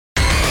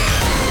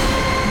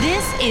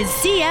is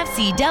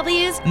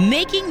CFCW's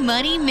Making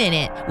Money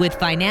Minute with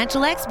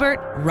financial expert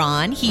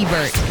Ron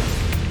Hebert.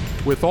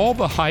 With all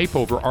the hype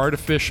over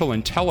artificial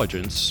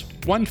intelligence,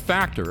 one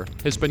factor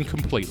has been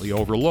completely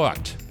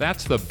overlooked.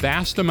 That's the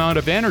vast amount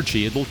of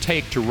energy it'll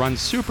take to run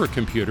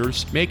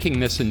supercomputers, making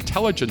this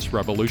intelligence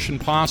revolution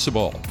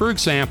possible. For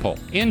example,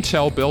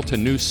 Intel built a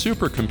new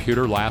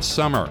supercomputer last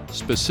summer,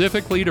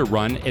 specifically to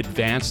run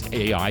advanced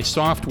AI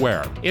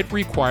software. It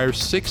requires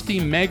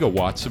 60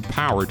 megawatts of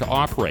power to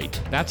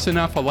operate. That's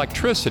enough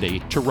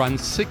electricity to run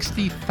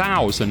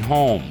 60,000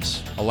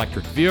 homes.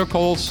 Electric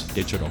vehicles,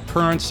 digital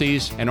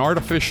currencies, and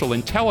artificial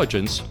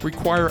intelligence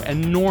require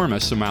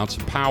enormous amounts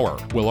of power.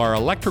 Will our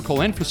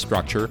electrical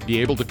infrastructure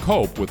be able to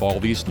cope with all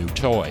these new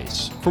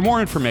toys? For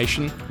more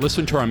information,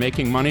 listen to our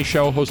Making Money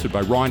show hosted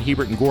by Ron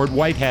Hebert and Gord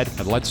Whitehead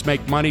at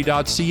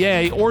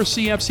letsmakemoney.ca or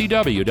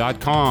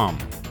cfcw.com.